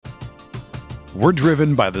We're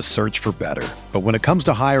driven by the search for better. But when it comes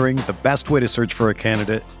to hiring, the best way to search for a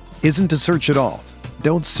candidate isn't to search at all.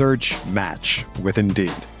 Don't search, match with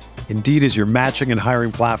Indeed. Indeed is your matching and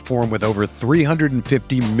hiring platform with over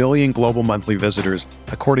 350 million global monthly visitors,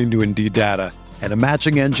 according to Indeed data, and a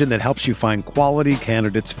matching engine that helps you find quality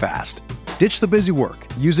candidates fast. Ditch the busy work.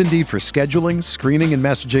 Use Indeed for scheduling, screening, and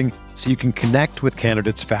messaging so you can connect with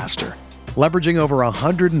candidates faster. Leveraging over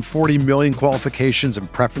 140 million qualifications and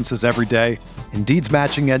preferences every day, Indeed's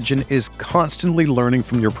matching engine is constantly learning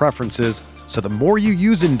from your preferences, so the more you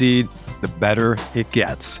use Indeed, the better it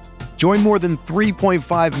gets. Join more than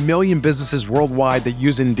 3.5 million businesses worldwide that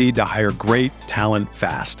use Indeed to hire great talent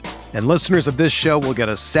fast. And listeners of this show will get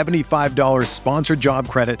a $75 sponsored job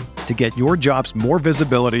credit to get your jobs more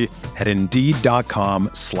visibility at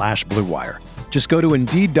Indeed.com/Blue Wire. Just go to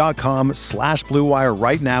Indeed.com/Blue Wire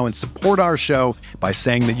right now and support our show by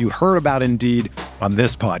saying that you heard about Indeed on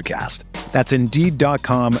this podcast. That's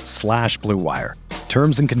Indeed.com/Blue Wire.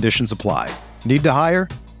 Terms and conditions apply. Need to hire?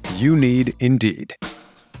 You need Indeed.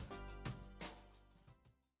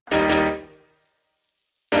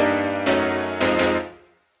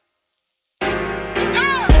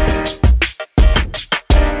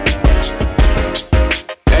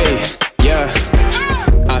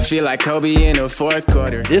 Feel like Kobe in the fourth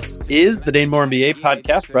quarter. This is the Dane Moore NBA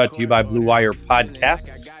podcast, brought to you by Blue Wire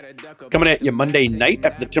Podcasts. Coming at you Monday night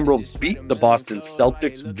after the Timberwolves beat the Boston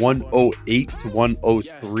Celtics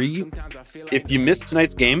 108-103. If you missed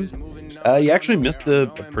tonight's game, you actually missed a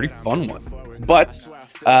pretty fun one. But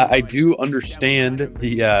I do understand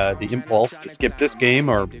the impulse to skip this game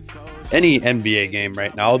or any NBA game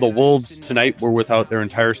right now. The Wolves tonight were without their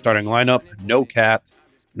entire starting lineup. No Cat,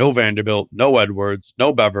 no Vanderbilt, no Edwards,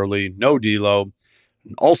 no Beverly, no D'Lo.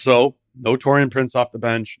 And also, no Taurean Prince off the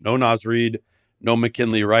bench, no Naz Reid, no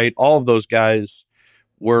McKinley Wright. All of those guys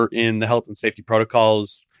were in the health and safety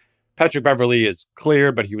protocols. Patrick Beverly is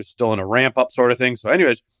clear, but he was still in a ramp-up sort of thing. So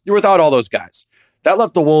anyways, you're without all those guys. That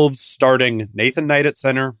left the Wolves starting Nathan Knight at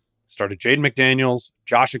center, started Jaden McDaniels,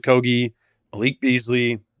 Josh Okogie, Malik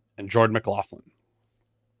Beasley, and Jordan McLaughlin.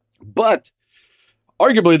 But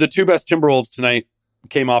arguably the two best Timberwolves tonight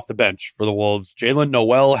came off the bench for the Wolves. Jaylen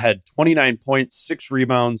Nowell had 29 points, 6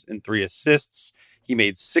 rebounds, and 3 assists. He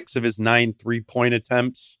made 6 of his 9 3-point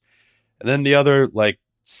attempts. And then the other,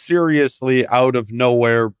 seriously out of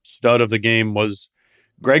nowhere stud of the game was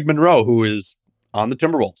Greg Monroe, who is on the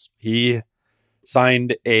Timberwolves. He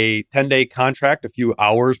signed a 10-day contract a few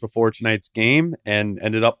hours before tonight's game and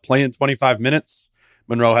ended up playing 25 minutes.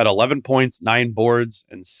 Monroe had 11 points, 9 boards,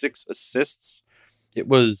 and 6 assists. It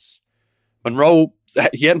was Monroe,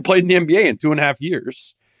 he hadn't played in the NBA in 2.5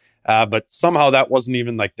 years, but somehow that wasn't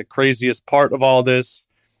even the craziest part of all this.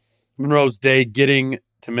 Monroe's day getting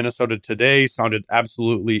to Minnesota today sounded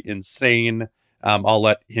absolutely insane. I'll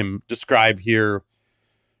let him describe here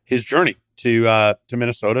his journey to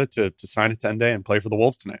Minnesota to sign a 10-day and play for the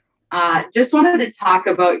Wolves tonight. Just wanted to talk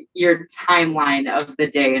about your timeline of the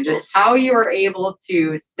day and just how you were able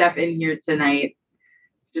to step in here tonight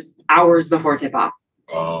just hours before tip-off.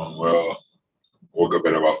 Well, woke up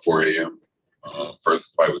at about 4 a.m.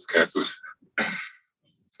 First flight was canceled.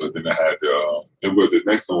 So then I had to, the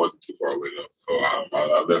next one wasn't too far away though. So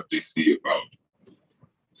I left DC about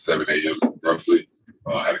 7 a.m. roughly.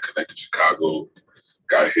 I had to connect to Chicago.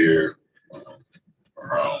 Got here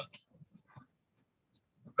around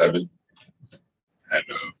 11. Had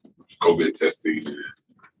COVID testing and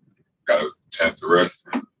got a chance to rest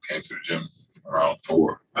and came to the gym around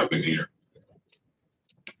 4. I've been here.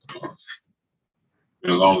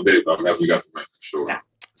 Been a long day, but I'm happy we got some rain for sure. Yeah.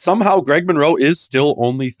 Somehow, Greg Monroe is still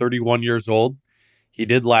only 31 years old. He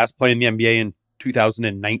did last play in the NBA in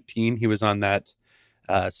 2019. He was on that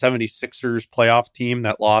 76ers playoff team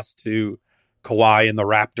that lost to Kawhi and the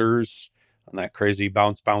Raptors on that crazy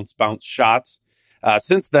bounce shot.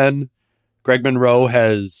 Since then, Greg Monroe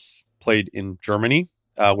has played in Germany,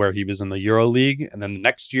 where he was in the EuroLeague. And then the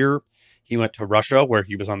next year, he went to Russia, where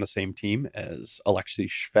he was on the same team as Alexei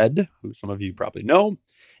Shved, who some of you probably know.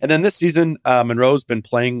 And then this season, Monroe's been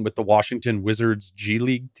playing with the Washington Wizards G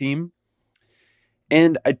League team.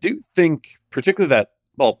 And I do think particularly that,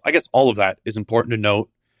 I guess all of that is important to note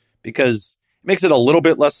because it makes it a little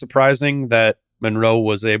bit less surprising that Monroe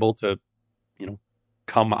was able to,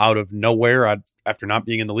 come out of nowhere after not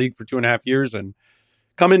being in the league for 2.5 years and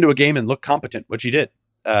come into a game and look competent, which he did.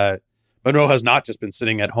 Monroe has not just been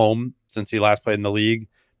sitting at home since he last played in the league,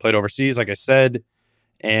 played overseas, like I said.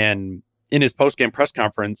 And in his post-game press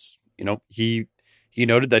conference, he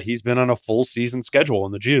noted that he's been on a full season schedule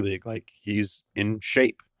in the G League. He's in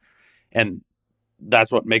shape. And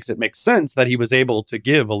that's what makes it make sense that he was able to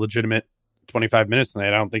give a legitimate 25 minutes tonight,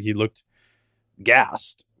 I don't think he looked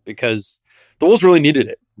gassed because the Wolves really needed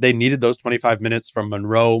it. They needed those 25 minutes from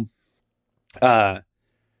Monroe.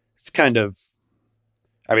 It's kind of,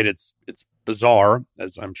 I mean, it's bizarre,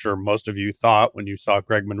 as I'm sure most of you thought when you saw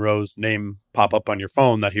Greg Monroe's name pop up on your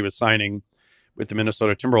phone that he was signing with the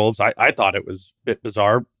Minnesota Timberwolves. I thought it was a bit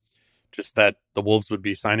bizarre, just that the Wolves would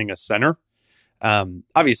be signing a center.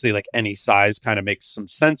 Obviously, like any size kind of makes some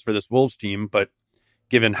sense for this Wolves team, but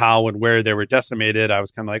given how and where they were decimated, I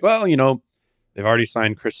was kind of like, well, they've already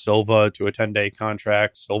signed Chris Silva to a 10-day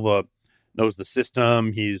contract. Silva knows the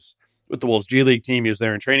system. He's with the Wolves G League team. He was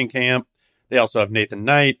there in training camp. They also have Nathan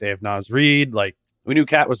Knight. They have Naz Reid. Like, we knew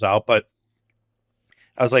Cat was out, but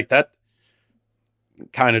I was like, that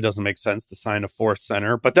kind of doesn't make sense to sign a fourth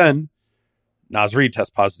center. But then Naz Reid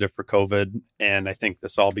tests positive for COVID, and I think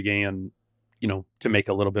this all began, to make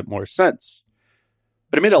a little bit more sense.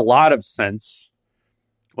 But it made a lot of sense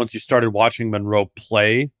once you started watching Monroe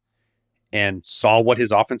play and saw what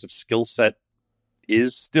his offensive skill set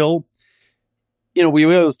is still. We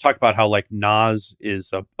always talk about how like Naz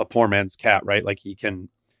is a poor man's Cat, right? Like he can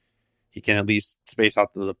at least space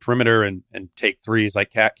out to the perimeter and take threes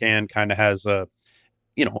like Cat can, kind of has a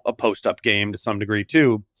post-up game to some degree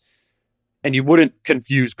too. And you wouldn't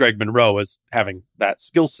confuse Greg Monroe as having that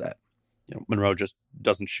skill set. Monroe just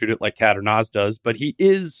doesn't shoot it like Cat or Naz does, but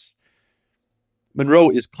Monroe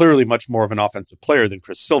is clearly much more of an offensive player than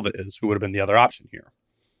Chris Silva is, who would have been the other option here.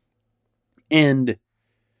 And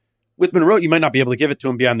with Monroe, you might not be able to give it to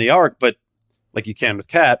him beyond the arc, but like you can with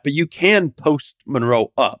Cat, but you can post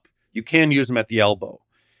Monroe up. You can use him at the elbow.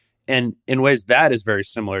 And in ways that is very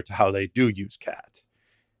similar to how they do use Cat.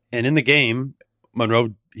 And in the game,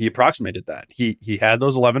 Monroe, he approximated that. He had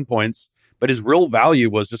those 11 points, but his real value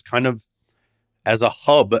was just kind of as a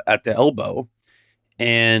hub at the elbow.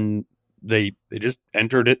 And they just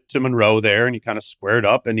entered it to Monroe there, and he kind of squared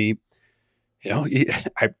up, and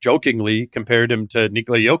I jokingly compared him to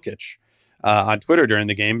Nikola Jokic on Twitter during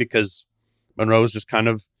the game because Monroe was just kind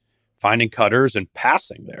of finding cutters and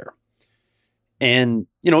passing there. And,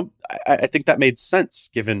 I think that made sense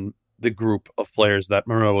given the group of players that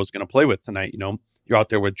Monroe was going to play with tonight. You're out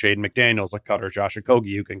there with Jaden McDaniels, a cutter, Josh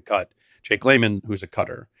Okogie, who can cut, Jake Layman, who's a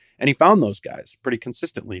cutter. And he found those guys pretty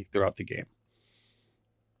consistently throughout the game.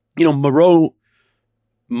 Monroe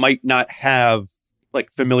might not have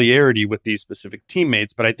like familiarity with these specific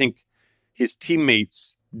teammates, but I think his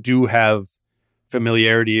teammates do have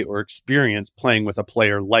familiarity or experience playing with a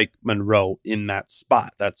player like Monroe in that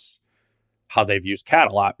spot. That's how they've used Cat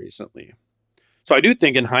a lot recently. So I do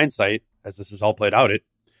think in hindsight, as this is all played out,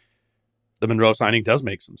 the Monroe signing does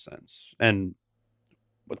make some sense. And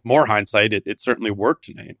with more hindsight, it certainly worked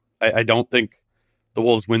tonight. I don't think the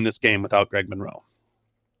Wolves win this game without Greg Monroe.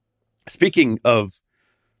 Speaking of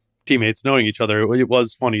teammates knowing each other, it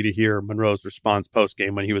was funny to hear Monroe's response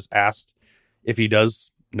post-game when he was asked if he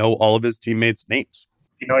does know all of his teammates' names.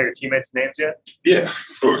 Do you know your teammates' names yet? Yeah,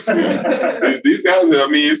 of course. Yeah. These guys,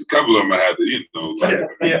 it's a couple of them I had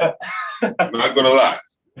to, Yeah. I'm not going to lie.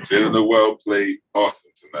 Jaylen Nowell played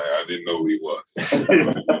awesome tonight. I didn't know who he was.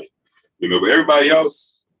 But everybody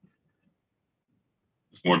else,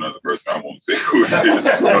 it's more than another person. I won't say who it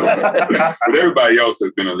is. But everybody else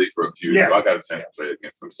has been in the league for a few years, so I got a chance to play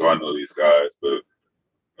against them. So I know these guys. But,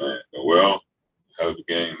 man, Nowell, hell of a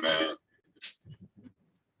game, man.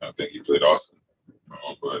 I think he played awesome.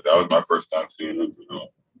 But that was my first time seeing him,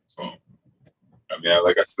 So,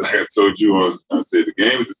 like I told you, I said the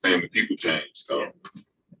game is the same, the people change.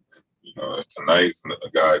 It's nice, a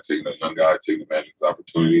young guy taking advantage of the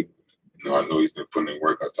opportunity. I know he's been putting in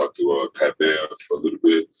work. I talked to Pat Bear for a little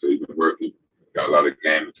bit, so he's been working. Got a lot of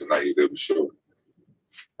game, and tonight he's able to show.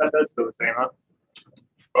 That's still the same, huh?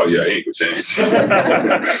 Oh, yeah, he ain't gonna change.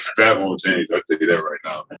 That won't change. I'll tell you that right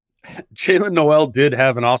now. Jaylen Nowell did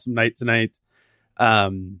have an awesome night tonight.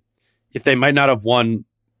 If they might not have won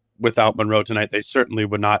without Monroe tonight, they certainly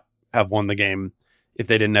would not have won the game if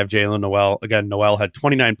they didn't have Jaylen Nowell. Again, Nowell had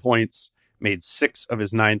 29 points, made 6 of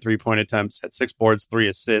his 9 three-point attempts, had 6 boards, 3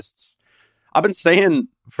 assists. I've been saying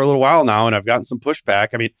for a little while now, and I've gotten some pushback.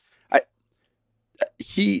 I mean,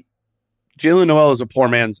 Jaylen Nowell is a poor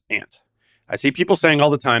man's Ant. I see people saying all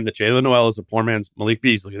the time that Jaylen Nowell is a poor man's Malik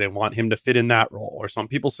Beasley. They want him to fit in that role. Or some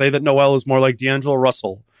people say that Nowell is more like D'Angelo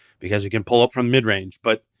Russell because he can pull up from mid-range.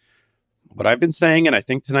 But what I've been saying, and I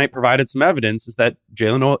think tonight provided some evidence, is that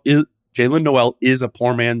Jaylen Nowell is a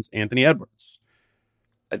poor man's Anthony Edwards.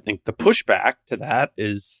 I think the pushback to that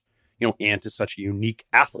is, Ant is such a unique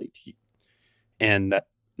athlete. And that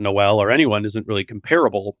Nowell or anyone isn't really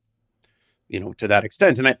comparable, to that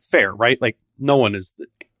extent. And that's fair, right? Like, no one is the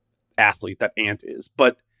athlete that Ant is.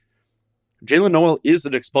 But Jaylen Nowell is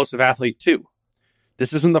an explosive athlete too.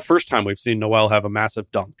 This isn't the first time we've seen Nowell have a massive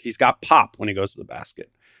dunk. He's got pop when he goes to the basket.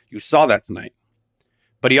 You saw that tonight.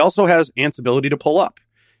 But he also has Ant's ability to pull up.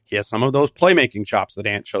 He has some of those playmaking chops that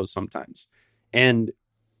Ant shows sometimes. And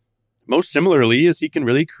most similarly is he can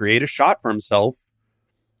really create a shot for himself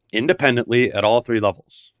independently at all three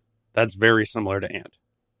levels. That's very similar to Ant.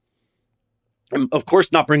 I'm, of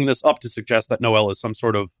course, not bringing this up to suggest that Nowell is some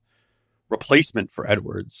sort of replacement for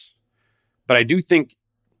Edwards. But I do think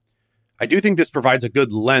this provides a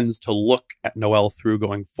good lens to look at Nowell through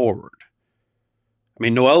going forward. I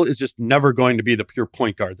mean, Nowell is just never going to be the pure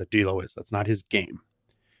point guard that D'Lo is. That's not his game.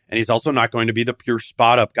 And he's also not going to be the pure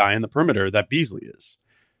spot-up guy in the perimeter that Beasley is.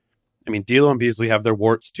 I mean, D'Lo and Beasley have their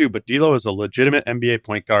warts too, but D'Lo is a legitimate NBA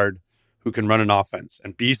point guard who can run an offense.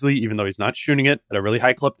 And Beasley, even though he's not shooting it at a really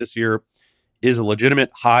high clip this year, is a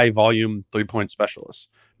legitimate high-volume three-point specialist.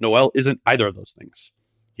 Nowell isn't either of those things.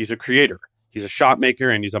 He's a creator. He's a shot maker,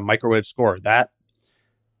 and he's a microwave scorer. That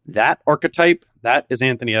archetype, that is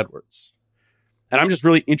Anthony Edwards. And I'm just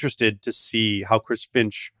really interested to see how Chris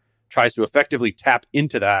Finch tries to effectively tap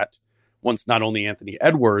into that once not only Anthony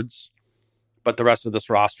Edwards, but the rest of this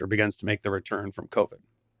roster begins to make the return from COVID.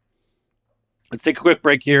 Let's take a quick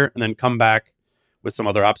break here and then come back with some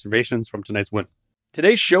other observations from tonight's win.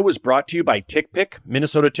 Today's show was brought to you by TickPick.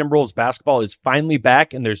 Minnesota Timberwolves basketball is finally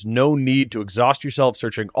back, and there's no need to exhaust yourself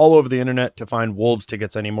searching all over the internet to find Wolves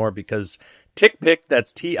tickets anymore because TickPick,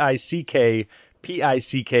 that's TickPick,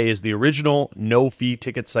 is the original no-fee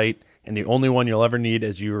ticket site and the only one you'll ever need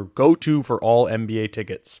as your go-to for all NBA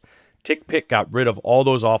tickets. TickPick got rid of all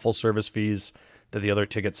those awful service fees that the other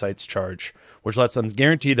ticket sites charge, which lets them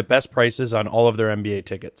guarantee the best prices on all of their NBA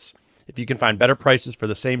tickets. If you can find better prices for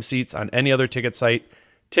the same seats on any other ticket site,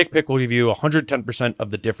 TickPick will give you 110% of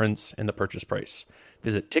the difference in the purchase price.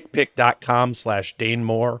 Visit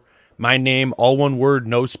tickpick.com/DaneMoore. My name, all one word,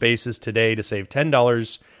 no spaces today to save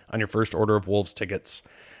 $10 on your first order of Wolves tickets.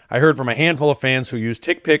 I heard from a handful of fans who used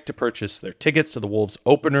TickPick to purchase their tickets to the Wolves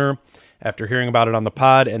opener after hearing about it on the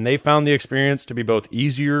pod, and they found the experience to be both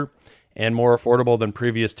easier and more affordable than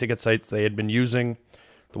previous ticket sites they had been using.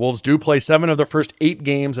 The Wolves do play 7 of their first 8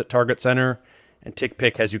 games at Target Center, and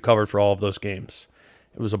TickPick has you covered for all of those games.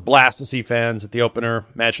 It was a blast to see fans at the opener,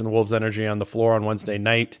 matching the Wolves' energy on the floor on Wednesday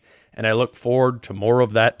night, and I look forward to more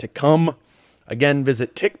of that to come. Again,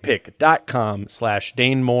 visit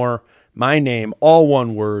tickpick.com/DaneMoore. My name, all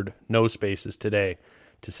one word, no spaces today,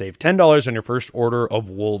 to save $10 on your first order of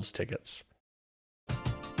Wolves tickets.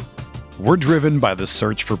 We're driven by the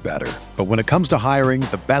search for better. But when it comes to hiring,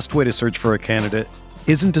 the best way to search for a candidate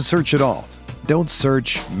isn't to search at all. Don't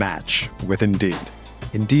search, match with Indeed.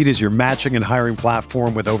 Indeed is your matching and hiring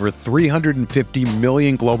platform with over 350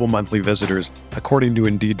 million global monthly visitors, according to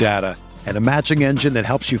Indeed data, and a matching engine that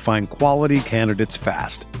helps you find quality candidates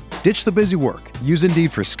fast. Ditch the busy work. Use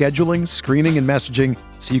Indeed for scheduling, screening, and messaging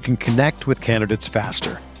so you can connect with candidates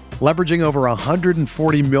faster. Leveraging over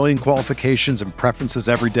 140 million qualifications and preferences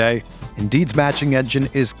every day, Indeed's matching engine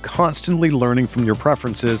is constantly learning from your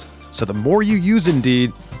preferences, so the more you use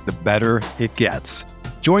Indeed, the better it gets.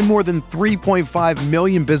 Join more than 3.5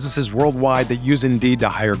 million businesses worldwide that use Indeed to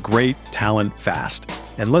hire great talent fast.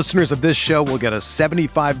 And listeners of this show will get a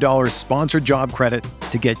 $75 sponsored job credit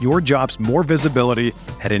to get your jobs more visibility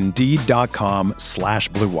at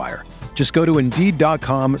Indeed.com/Blue Wire. Just go to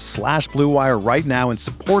Indeed.com/Blue Wire right now and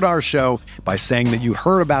support our show by saying that you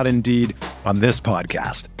heard about Indeed on this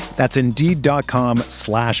podcast. That's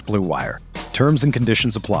Indeed.com/Blue Wire. Terms and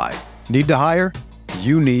conditions apply. Need to hire?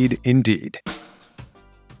 You need Indeed.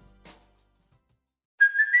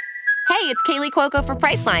 Hey, it's Kaylee Cuoco for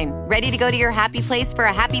Priceline. Ready to go to your happy place for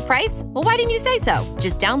a happy price? Well, why didn't you say so?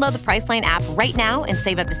 Just download the Priceline app right now and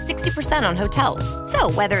save up to 60% on hotels.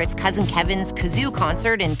 So whether it's Cousin Kevin's Kazoo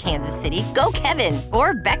Concert in Kansas City, go Kevin,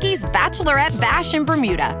 or Becky's Bachelorette Bash in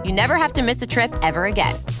Bermuda, you never have to miss a trip ever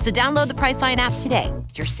again. So download the Priceline app today.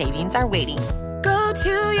 Your savings are waiting. Go to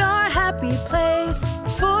your happy place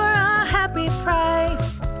for a happy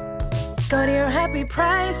price. Go to your happy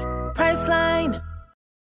price, Priceline.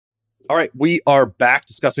 All right, we are back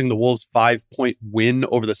discussing the Wolves' 5-point win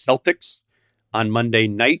over the Celtics on Monday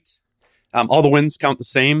night. All the wins count the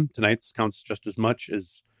same. Tonight's counts just as much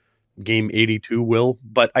as game 82 will.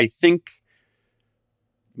 But I think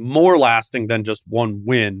more lasting than just one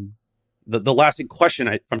win, the lasting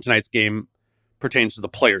question from tonight's game pertains to the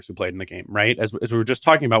players who played in the game, right? As we were just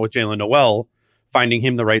talking about with Jaylen Nowell, finding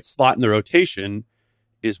him the right slot in the rotation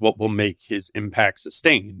is what will make his impact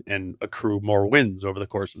sustain and accrue more wins over the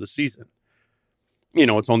course of the season. You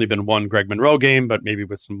know, it's only been one Greg Monroe game, but maybe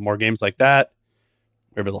with some more games like that,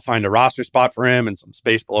 we're able to find a roster spot for him and some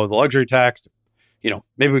space below the luxury tax,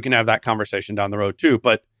 maybe we can have that conversation down the road too.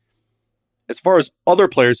 But as far as other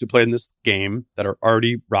players who played in this game that are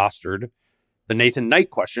already rostered, the Nathan Knight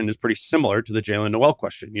question is pretty similar to the Jaylen Nowell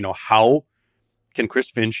question. How can Chris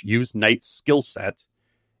Finch use Knight's skill set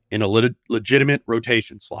in a legitimate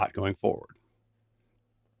rotation slot going forward?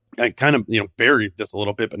 I kind of, buried this a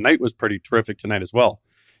little bit, but Knight was pretty terrific tonight as well.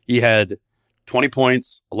 He had 20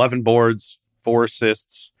 points, 11 boards, 4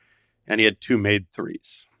 assists, and he had 2 made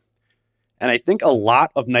threes. And I think a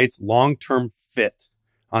lot of Knight's long-term fit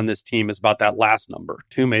on this team is about that last number,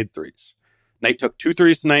 2 made threes. Knight took 2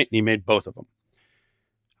 threes tonight, and he made both of them.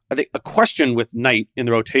 I think a question with Knight in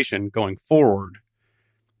the rotation going forward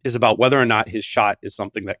is about whether or not his shot is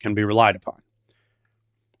something that can be relied upon.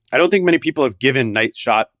 I don't think many people have given Knight's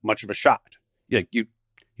shot much of a shot. You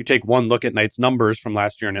take one look at Knight's numbers from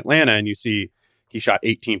last year in Atlanta, and you see he shot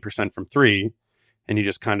 18% from 3, and you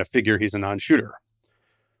just kind of figure he's a non-shooter.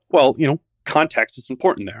 Well, context is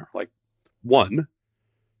important there. Like, one,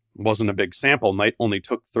 wasn't a big sample. Knight only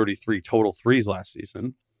took 33 total threes last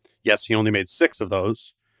season. Yes, he only made 6 of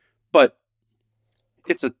those, but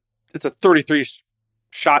it's a 33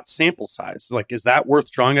 shot sample size. Like, is that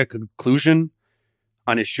worth drawing a conclusion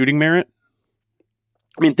on his shooting merit?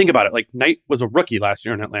 I mean, think about it. Like, Knight was a rookie last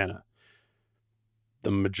year in Atlanta.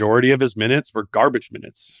 The majority of his minutes were garbage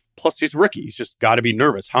minutes. Plus, he's a rookie. He's just got to be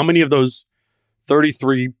nervous. How many of those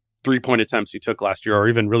 33 three-point attempts he took last year are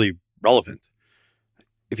even really relevant?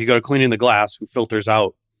 If you go to cleaning the glass, who filters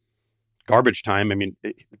out garbage time? I mean,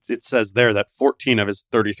 it says there that 14 of his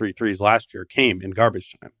 33 threes last year came in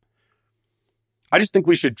garbage time. I just think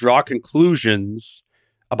we should draw conclusions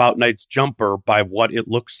about Knight's jumper by what it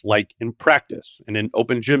looks like in practice and in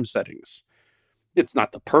open gym settings. It's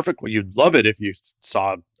not the perfect way. You'd love it if you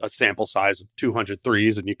saw a sample size of 200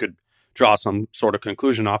 threes and you could draw some sort of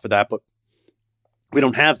conclusion off of that, but we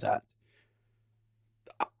don't have that.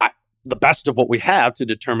 The best of what we have to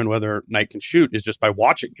determine whether Knight can shoot is just by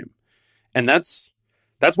watching him. And that's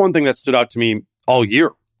one thing that stood out to me all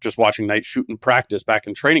year, just watching Knight shoot in practice back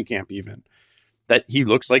in training camp even, that he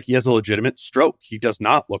looks like he has a legitimate stroke. He does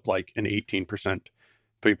not look like an 18%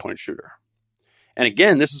 three-point shooter. And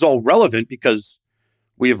again, this is all relevant because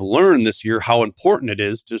we have learned this year how important it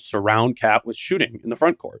is to surround Cat with shooting in the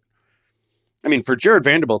front court. I mean, for Jared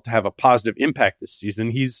Vanderbilt to have a positive impact this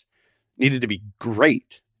season, he's needed to be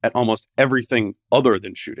great at almost everything other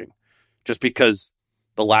than shooting, just because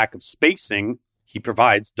the lack of spacing he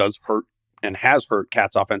provides does hurt and has hurt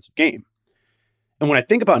Cat's offensive game. And when I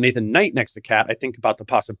think about Nathan Knight next to Cat, I think about the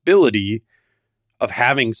possibility of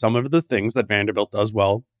having some of the things that Vanderbilt does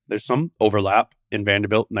well. There's some overlap in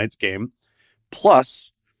Vanderbilt Knight's game,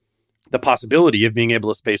 plus the possibility of being able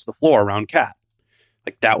to space the floor around Cat.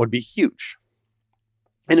 Like, that would be huge.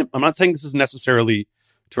 And I'm not saying this is necessarily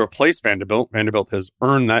to replace Vanderbilt. Vanderbilt has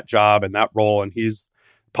earned that job and that role, and he's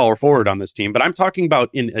power forward on this team. But I'm talking about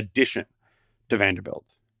in addition to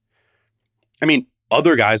Vanderbilt. I mean,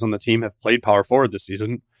 other guys on the team have played power forward this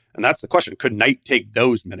season, and that's the question. Could Knight take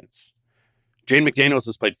those minutes? Jaden McDaniels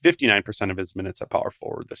has played 59% of his minutes at power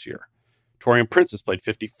forward this year. Taurean Prince has played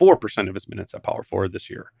 54% of his minutes at power forward this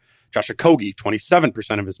year. Josh Okogie,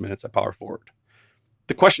 27% of his minutes at power forward.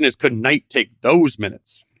 The question is, could Knight take those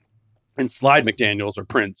minutes and slide McDaniels or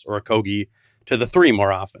Prince or Okogie to the 3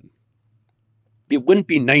 more often? It wouldn't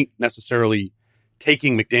be Knight necessarily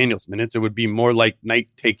taking McDaniels' minutes. It would be more like Knight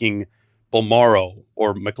taking Monroe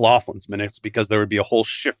or McLaughlin's minutes, because there would be a whole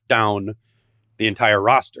shift down the entire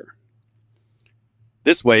roster.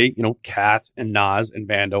 This way, Cat and Nas and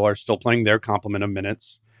Vando are still playing their complement of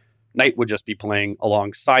minutes. Knight would just be playing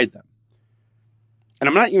alongside them. And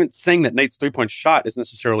I'm not even saying that Knight's three-point shot is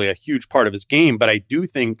necessarily a huge part of his game, but I do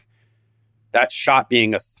think that shot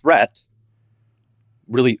being a threat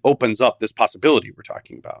really opens up this possibility we're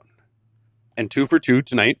talking about. And 2 for 2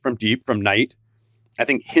 tonight from deep from Knight, I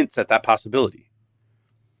think, hints at that possibility.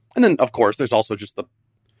 And then, of course, there's also just the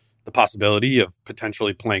possibility of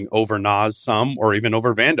potentially playing over Nas some, or even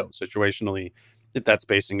over Vando situationally, if that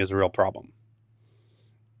spacing is a real problem.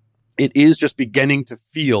 It is just beginning to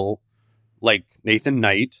feel like Nathan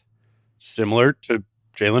Knight, similar to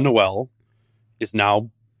Jaylen Nowell, is now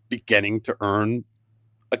beginning to earn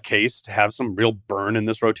a case to have some real burn in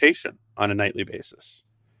this rotation on a nightly basis.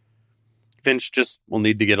 Finch just will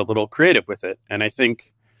need to get a little creative with it. And I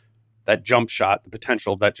think that jump shot, the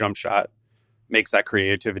potential of that jump shot, makes that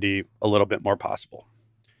creativity a little bit more possible.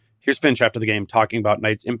 Here's Finch after the game talking about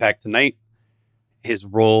Knight's impact tonight, his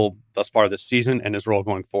role thus far this season, and his role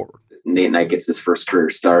going forward. Nate Knight gets his first career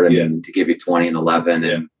start. I mean, to give you 20 and 11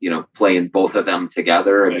 and, playing both of them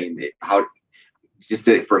together. I mean, how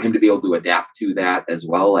for him to be able to adapt to that as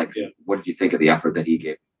well. Like, what did you think of the effort that he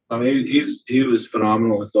gave? I mean, he was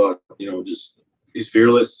phenomenal. I thought, just he's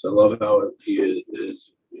fearless. I love how he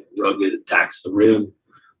is rugged, attacks the rim,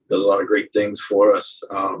 does a lot of great things for us.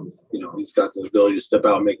 He's got the ability to step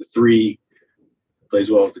out and make a three,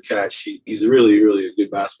 plays well with the catch. He's really, really a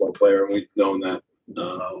good basketball player, and we've known that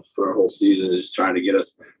for our whole season, is trying to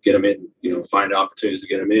get him in, find opportunities to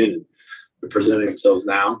get him in, and they're presenting themselves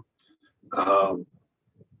now.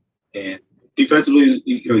 And defensively,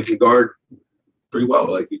 he can guard pretty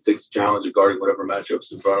well. Like, he takes the challenge of guarding whatever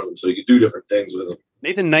matchups in front of him, so you can do different things with him.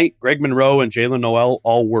 Nathan Knight, Greg Monroe, and Jaylen Nowell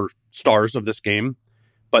all were stars of this game,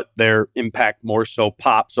 but their impact more so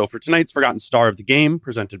pop. So for tonight's Forgotten Star of the Game,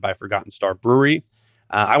 presented by Forgotten Star Brewery,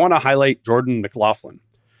 I want to highlight Jordan McLaughlin.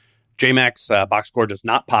 J-Mac's box score does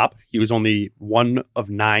not pop. He was only 1 of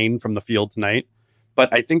 9 from the field tonight,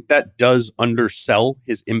 but I think that does undersell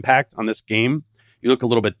his impact on this game. You look a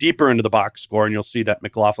little bit deeper into the box score, and you'll see that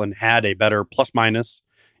McLaughlin had a better plus-minus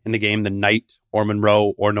in the game than Knight or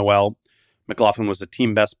Monroe or Nowell. McLaughlin was a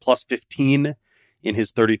team best plus 15 in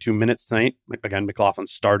his 32 minutes tonight. Again, McLaughlin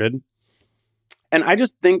started. And I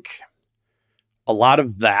just think a lot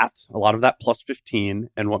of that plus 15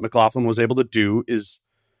 and what McLaughlin was able to do is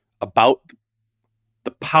about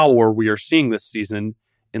the power we are seeing this season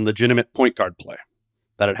in legitimate point guard play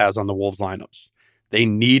that it has on the Wolves lineups. They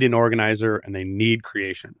need an organizer and they need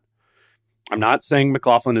creation. I'm not saying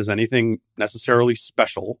McLaughlin is anything necessarily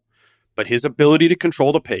special, but his ability to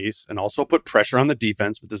control the pace and also put pressure on the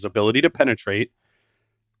defense with his ability to penetrate,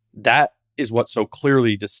 that is what so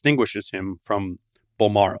clearly distinguishes him from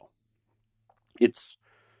Bolmaro. It's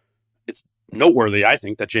noteworthy, I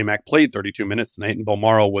think, that J-Mac played 32 minutes tonight and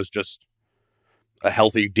Bolmaro was just a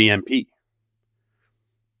healthy DMP.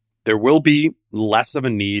 There will be less of a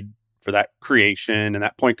need for that creation and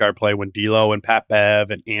that point guard play when D'Lo and Pat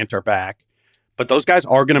Bev and Ant are back. But those guys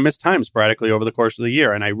are going to miss time sporadically over the course of the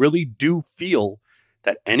year. And I really do feel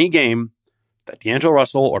that any game that D'Angelo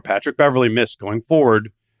Russell or Patrick Beverley miss going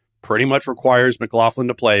forward pretty much requires McLaughlin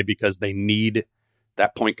to play because they need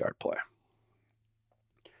that point guard play.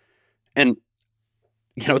 And,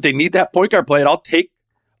 they need that point guard play. And I'll take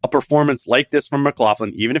a performance like this from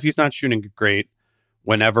McLaughlin, even if he's not shooting great,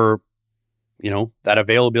 whenever that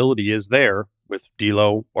availability is there with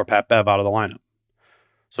D'Lo or Pat Bev out of the lineup.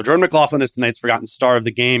 So Jordan McLaughlin is tonight's Forgotten Star of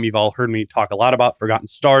the Game. You've all heard me talk a lot about Forgotten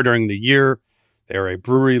Star during the year. They're a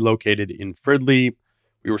brewery located in Fridley.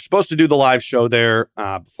 We were supposed to do the live show there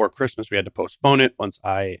before Christmas. We had to postpone it once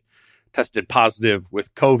I tested positive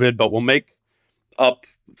with COVID, but we'll make up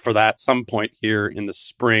for that some point here in the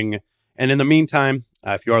spring. And in the meantime,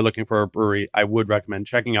 if you are looking for a brewery, I would recommend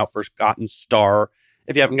checking out Forgotten Star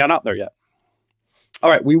if you haven't gone out there yet. All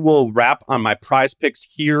right, we will wrap on my prize picks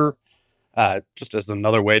here, just as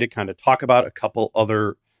another way to kind of talk about a couple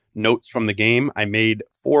other notes from the game. I made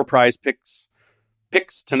 4 prize picks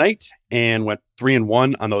tonight and went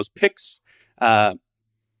 3-1 on those picks. My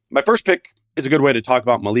first pick is a good way to talk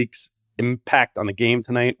about Malik's impact on the game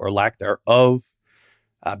tonight, or lack thereof.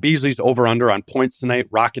 Beasley's over-under on points tonight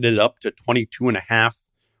rocketed up to 22.5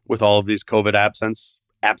 with all of these COVID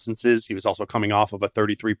absences. He was also coming off of a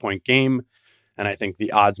 33-point game. And I think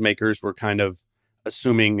the odds makers were kind of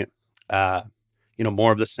assuming,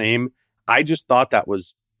 more of the same. I just thought that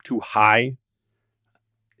was too high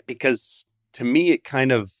because to me, it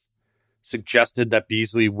kind of suggested that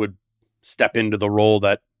Beasley would step into the role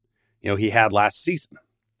that, he had last season.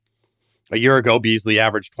 A year ago, Beasley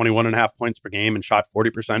averaged 21.5 points per game and shot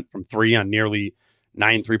 40% from 3 on nearly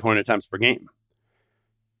 9 3-point attempts per game.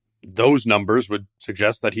 Those numbers would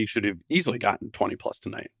suggest that he should have easily gotten 20 plus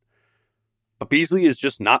tonight. But Beasley is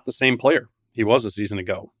just not the same player he was a season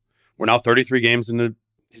ago. We're now 33 games into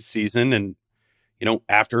his season, and,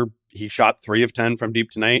 after he shot 3 of 10 from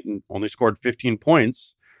deep tonight and only scored 15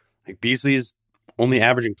 points, Beasley is only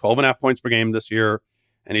averaging 12.5 points per game this year,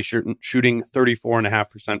 and he's shooting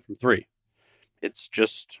 34.5% from 3. It's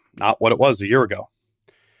just not what it was a year ago.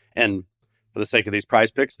 And for the sake of these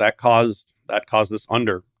prize picks, that caused this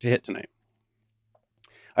under to hit tonight.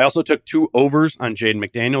 I also took 2 overs on Jaden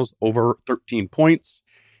McDaniels, over 13 points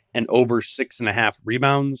and over 6.5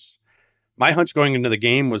 rebounds. My hunch going into the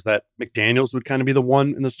game was that McDaniels would kind of be the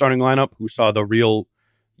one in the starting lineup who saw the real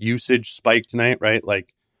usage spike tonight, right?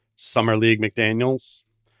 Like Summer League McDaniels.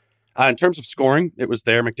 In terms of scoring, it was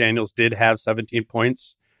there. McDaniels did have 17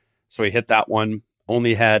 points, so he hit that one.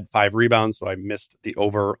 Only had 5 rebounds, so I missed the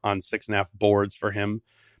over on 6.5 boards for him.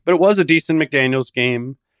 But it was a decent McDaniels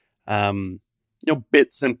game.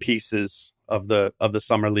 Bits and pieces of the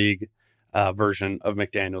Summer League version of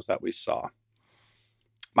McDaniels that we saw.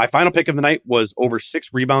 My final pick of the night was over 6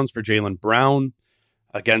 rebounds for Jaylen Brown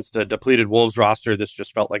against a depleted Wolves roster. This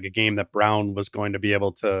just felt like a game that Brown was going to be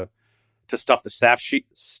able to stuff the stat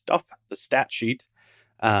sheet.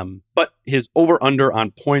 But his over-under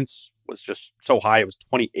on points was just so high. It was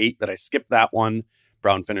 28 that I skipped that one.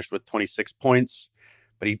 Brown finished with 26 points,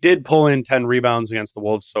 but he did pull in 10 rebounds against the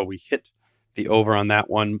Wolves, so we hit the over on that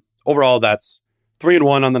one. Overall, that's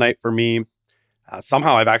 3-1 on the night for me.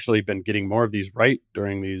 Somehow I've actually been getting more of these right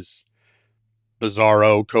during these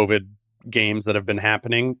bizarro COVID games that have been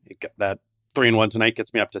happening. That 3-1 tonight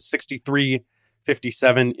gets me up to 63,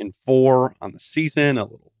 57 in 4 on the season. A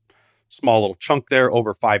small little chunk there,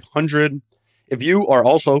 over 500. If you are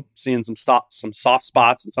also seeing some soft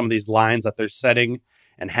spots in some of these lines that they're setting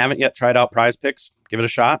and haven't yet tried out Prize Picks, give it a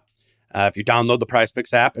shot. If you download the Prize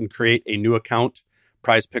Picks app and create a new account,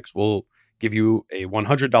 Prize Picks will give you a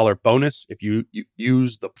 $100 bonus if you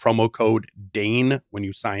use the promo code DANE when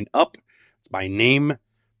you sign up. It's my name.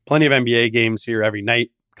 Plenty of NBA games here every night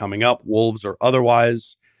coming up, Wolves or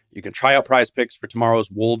otherwise. You can try out Prize Picks for tomorrow's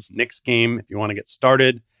Wolves-Knicks game if you want to get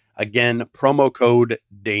started. Again, promo code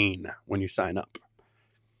DANE when you sign up.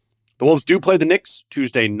 The Wolves do play the Knicks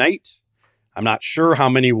Tuesday night. I'm not sure how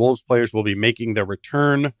many Wolves players will be making their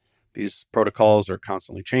return. These protocols are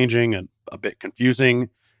constantly changing and a bit confusing.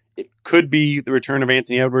 It could be the return of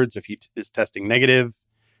Anthony Edwards if he is testing negative.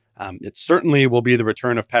 It certainly will be the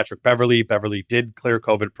return of Patrick Beverley. Beverley did clear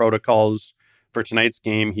COVID protocols for tonight's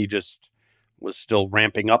game. He just was still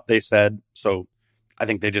ramping up, they said. So I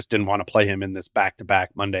think they just didn't want to play him in this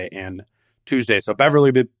back-to-back Monday and Tuesday. So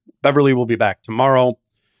Beverley will be back tomorrow.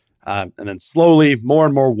 And then slowly, more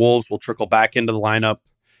and more Wolves will trickle back into the lineup.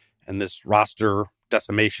 And this roster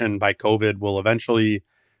decimation by COVID will eventually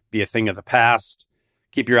be a thing of the past.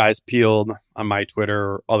 Keep your eyes peeled on my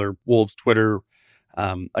Twitter or other Wolves Twitter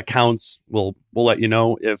accounts. We'll let you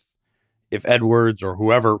know if Edwards or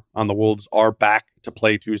whoever on the Wolves are back to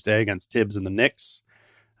play Tuesday against Tibbs and the Knicks.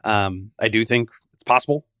 I do think it's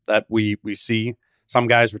possible that we see some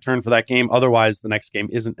guys return for that game. Otherwise, the next game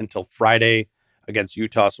isn't until Friday against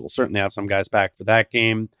Utah, so we'll certainly have some guys back for that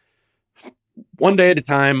game. One day at a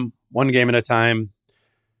time, one game at a time.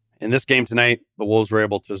 In this game tonight, the Wolves were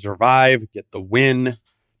able to survive, get the win.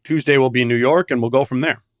 Tuesday will be in New York, and we'll go from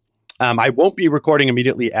there. I won't be recording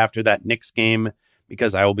immediately after that Knicks game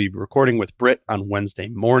because I will be recording with Britt on Wednesday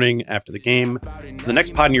morning after the game. So the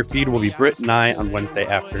next pod in your feed will be Britt and I on Wednesday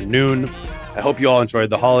afternoon. I hope you all enjoyed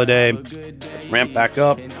the holiday. Let's ramp back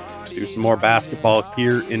up. Let's do some more basketball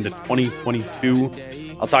here into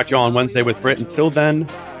 2022. I'll talk to you all on Wednesday with Britt. Until then,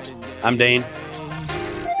 I'm Dane.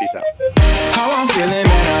 Peace out. How I'm feeling, man,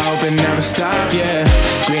 I hope it never stop, yeah.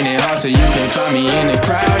 Green and hot so you can find me in the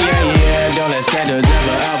crowd, yeah. Don't let standards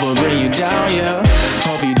ever bring you down, yeah.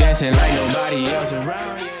 Hope you dancing like nobody else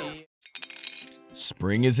around, yeah.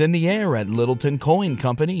 Spring is in the air at Littleton Coin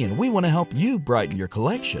Company, and we want to help you brighten your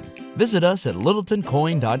collection. Visit us at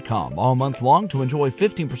littletoncoin.com all month long to enjoy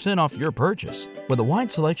 15% off your purchase. With a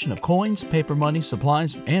wide selection of coins, paper money,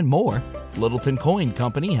 supplies, and more, Littleton Coin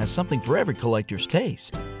Company has something for every collector's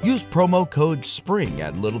taste. Use promo code SPRING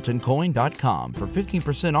at littletoncoin.com for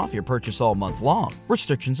 15% off your purchase all month long.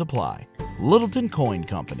 Restrictions apply. Littleton Coin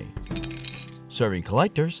Company. Serving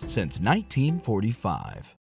collectors since 1945.